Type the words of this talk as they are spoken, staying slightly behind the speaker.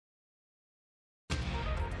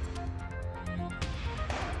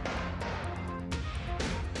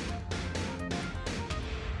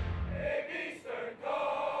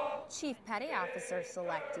Chief Petty Officer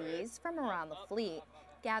selectees from around the fleet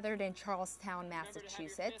gathered in Charlestown,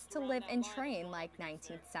 Massachusetts to live and train like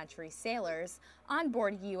 19th century sailors on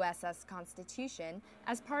board USS Constitution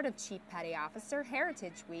as part of Chief Petty Officer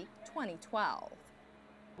Heritage Week 2012.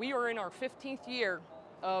 We are in our 15th year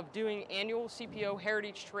of doing annual CPO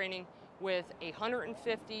heritage training with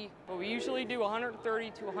 150, but we usually do 130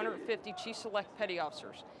 to 150 Chief Select Petty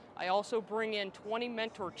Officers. I also bring in 20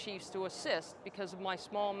 mentor chiefs to assist because of my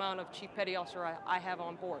small amount of Chief Petty Officer I have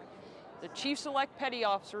on board. The Chief Select Petty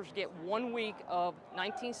Officers get 1 week of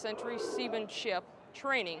 19th century seamanship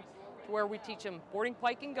training to where we teach them boarding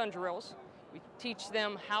pike and gun drills. We teach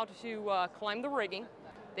them how to climb the rigging.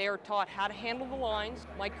 They are taught how to handle the lines.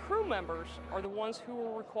 My crew members are the ones who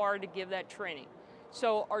are required to give that training.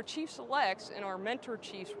 So our Chief Selects and our mentor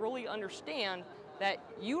chiefs really understand that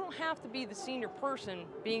you don't have to be the senior person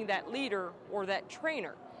being that leader or that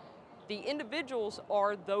trainer. The individuals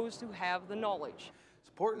are those who have the knowledge. It's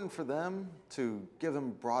important for them to give them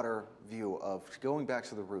a broader view of going back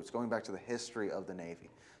to the roots, going back to the history of the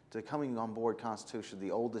Navy, to coming on board Constitution,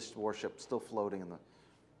 the oldest warship still floating, and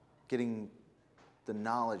getting the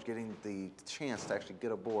knowledge, getting the chance to actually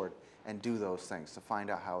get aboard and do those things, to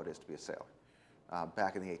find out how it is to be a sailor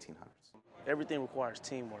back in the 1800s. Everything requires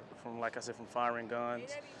teamwork, from, like I said, from firing guns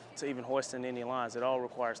to even hoisting any lines. It all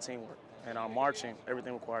requires teamwork. And our marching,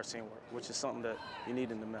 everything requires teamwork, which is something that you need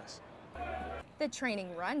in the mess. The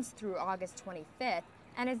training runs through August 25th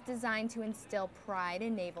and is designed to instill pride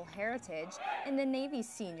in naval heritage in the Navy's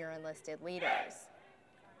senior enlisted leaders.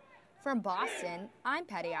 From Boston, I'm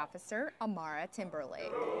Petty Officer Amara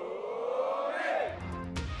Timberlake.